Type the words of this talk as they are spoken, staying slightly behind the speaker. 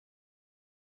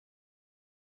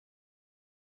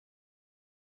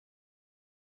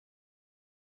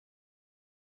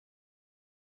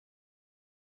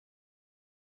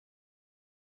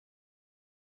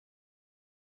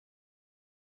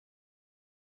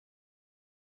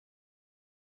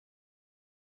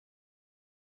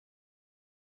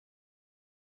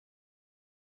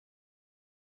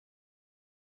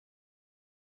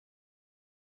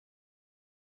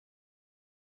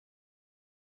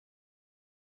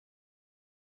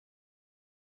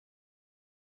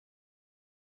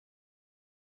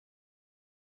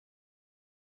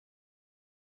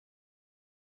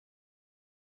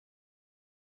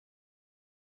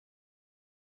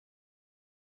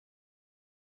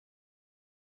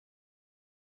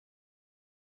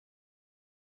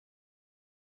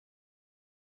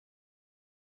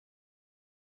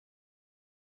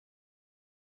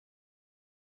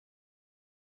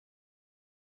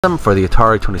for the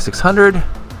Atari 2600.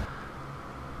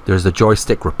 There's the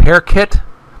joystick repair kit.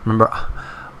 Remember,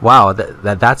 wow,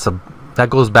 that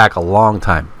goes back a long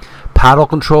time. Paddle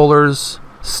controllers,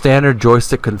 standard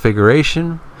joystick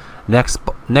configuration. Next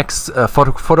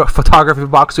photography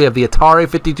box, we have the Atari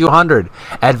 5200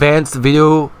 advanced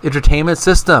video entertainment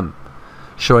system,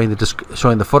 showing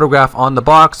the photograph on the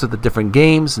box of the different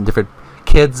games and different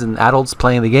kids and adults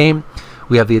playing the game.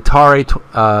 We have the Atari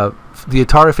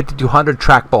 5200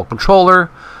 trackball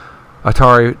controller,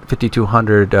 Atari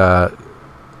 5200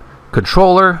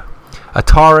 controller,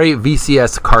 Atari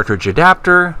VCS cartridge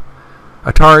adapter,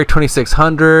 Atari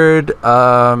 2600.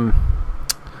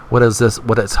 What is this?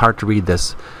 What is hard to read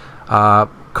this?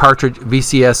 Cartridge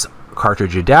VCS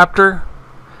cartridge adapter.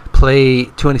 Play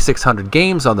 2600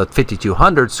 games on the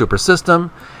 5200 Super System,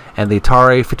 and the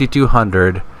Atari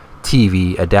 5200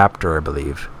 TV adapter, I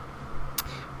believe.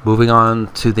 Moving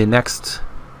on to the next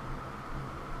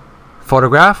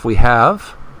photograph, we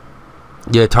have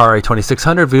the Atari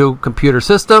 2600 video computer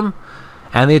system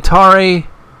and the Atari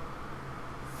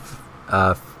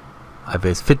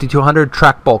 5200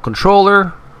 trackball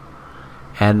controller,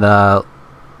 and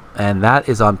that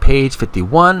is on page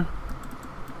 51,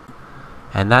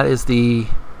 and that is the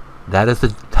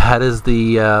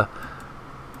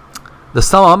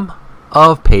sum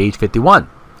of page 51.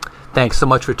 Thanks so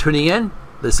much for tuning in,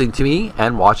 listening to me,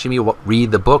 and watching me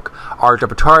read the book Art of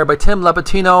Atari by Tim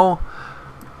Lapetino,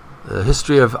 the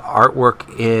history of artwork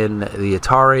in the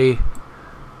Atari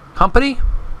company.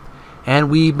 And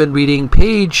we've been reading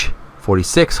page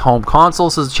 46, Home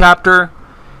Consoles, is a chapter,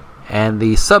 and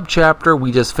the subchapter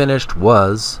we just finished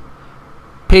was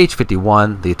page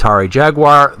 51, the Atari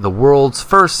Jaguar, the world's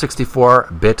first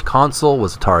 64-bit console,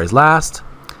 was Atari's last.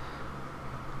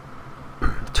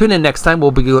 Tune in next time.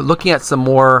 We'll be looking at some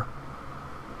more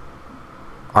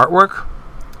artwork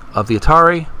of the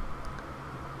Atari,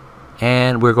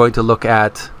 and we're going to look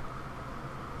at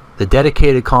the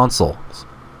dedicated consoles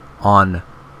on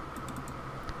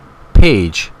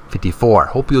page 54.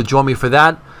 Hope you'll join me for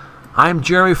that. I'm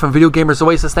Jeremy from Video Gamers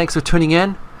Oasis. Thanks for tuning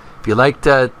in. If you liked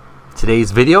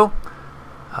today's video,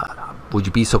 would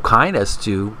you be so kind as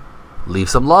to leave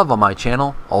some love on my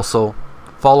channel? Also,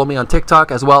 follow me on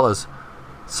TikTok, as well as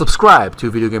subscribe to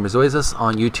Video Gamers Oasis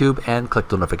on YouTube and click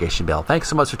the notification bell. Thanks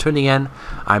so much for tuning in.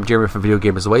 I'm Jeremy from Video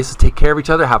Gamers Oasis. Take care of each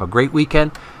other. Have a great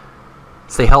weekend.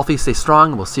 Stay healthy, stay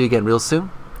strong, and we'll see you again real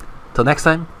soon. Till next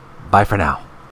time, bye for now.